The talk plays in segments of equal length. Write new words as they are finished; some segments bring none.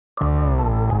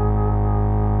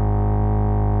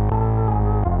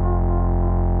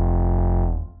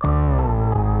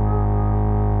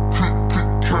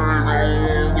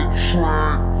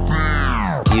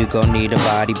gon' need a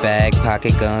body bag,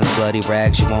 pocket guns, bloody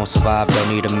rags. You won't survive,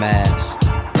 don't need a mask.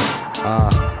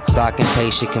 Stocking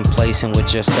patient, complacent with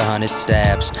just 100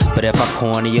 stabs. But if I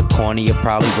corner, you'll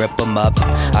probably rip them up.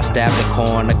 I stab the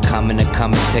corner, come and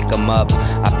pick them up.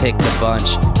 I picked a bunch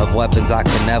of weapons I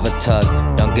could never tug.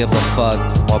 Don't give a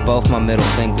fuck, or both my middle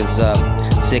fingers up.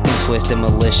 Sick and twisted,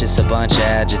 malicious, a bunch of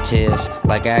adjectives.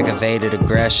 Like aggravated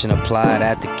aggression applied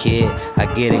at the kid. I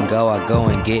get and go, I go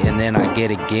and get, and then I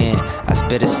get again. I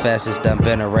spit as fast as done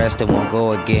been arrested, won't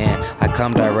go again. I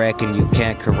come direct and you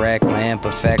can't correct my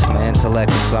imperfects. My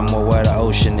intellect is somewhere where the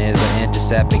ocean is. I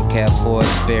intercept and kept for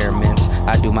experiments.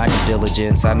 I do my due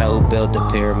diligence, I know who built the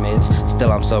pyramids.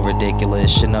 Still I'm so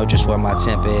ridiculous, should know just where my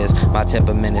temper is. My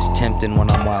temperament is tempting when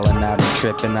I'm wildin' out and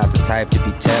tripping. Not the type to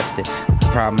be tested,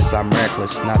 promise I'm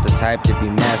reckless, not the type to be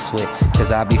messed with.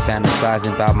 Cause I be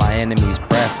fantasizing about my enemies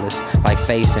breathless, like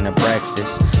facing a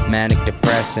breakfast. Manic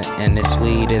depressant, and this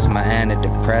weed is my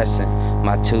antidepressant.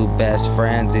 My two best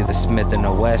friends, either Smith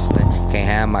or Weston, can't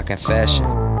have my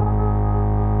confession.